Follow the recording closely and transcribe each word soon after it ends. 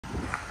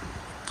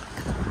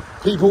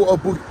People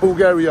of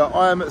Bulgaria,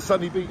 I am at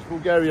sunny Beach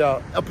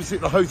Bulgaria,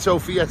 opposite the Hotel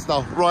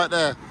Fiesta, right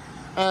there.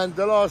 And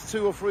the last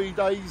 2 or 3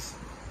 days,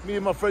 me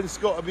and my friend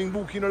Scott have been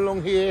walking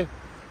along here,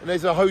 and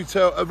there's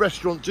a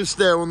restaurant just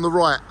there on the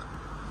right.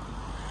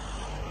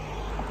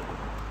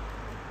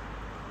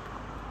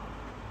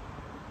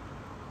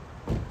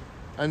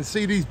 And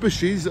see these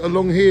bushes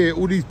along here,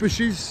 all these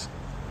bushes?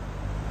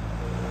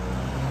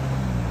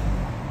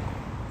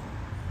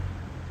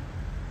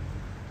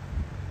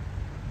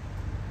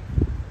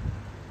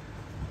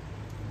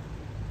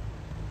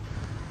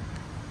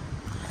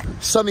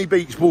 Sunny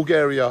Beach,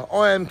 Bulgaria.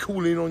 I am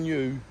calling on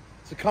you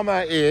to come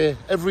out here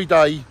every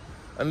day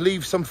and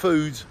leave some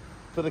food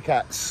for the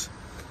cats.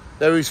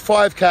 There is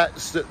 5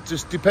 cats that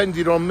just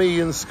depended on me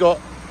and Scott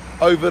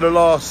over the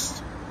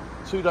last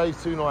 2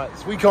 days, 2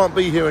 nights. We can't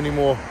be here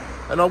anymore,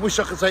 and I wish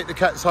I could take the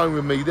cats home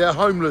with me. They're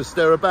homeless,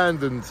 they're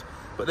abandoned,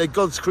 but they're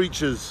God's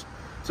creatures.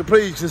 So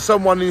please, can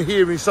someone in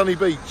here in Sunny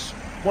Beach,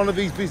 one of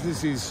these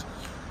businesses,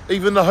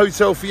 even the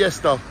Hotel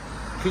Fiesta,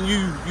 can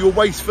your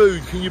waste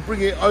food, can you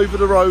bring it over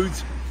the road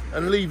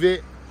and leave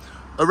it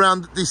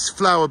around this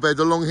flower bed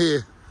along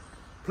here?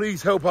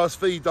 Please help us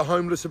feed the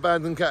homeless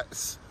abandoned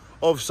cats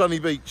of Sunny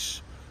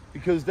Beach,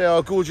 because they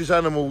are gorgeous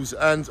animals.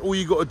 And all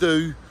you got to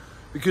do,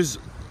 because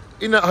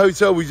in that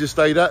hotel we just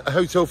stayed at,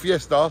 Hotel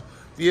Fiesta,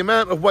 the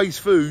amount of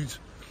waste food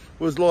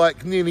was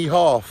like nearly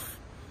half.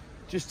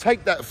 Just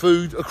take that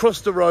food across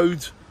the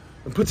road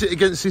and put it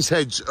against this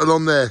hedge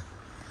along there,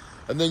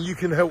 and then you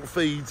can help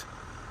feed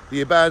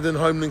the abandoned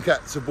homeless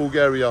cats of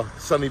Bulgaria,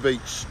 Sunny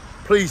Beach.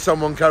 Please,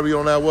 someone carry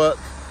on our work.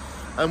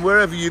 And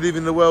wherever you live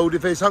in the world,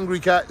 if there's hungry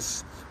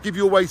cats, give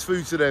your waste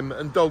food to them,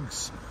 and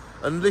dogs.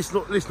 And let's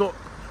not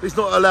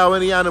allow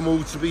any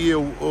animal to be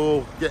ill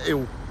or get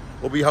ill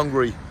or be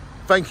hungry.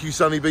 Thank you,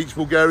 Sunny Beach,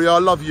 Bulgaria. I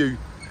love you.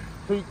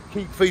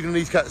 Keep feeding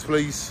these cats,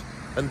 please,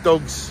 and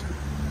dogs.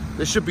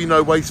 There should be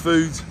no waste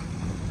food.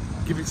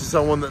 Give it to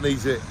someone that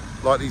needs it,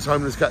 like these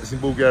homeless cats in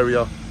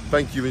Bulgaria.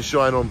 Thank you, and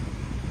shine on.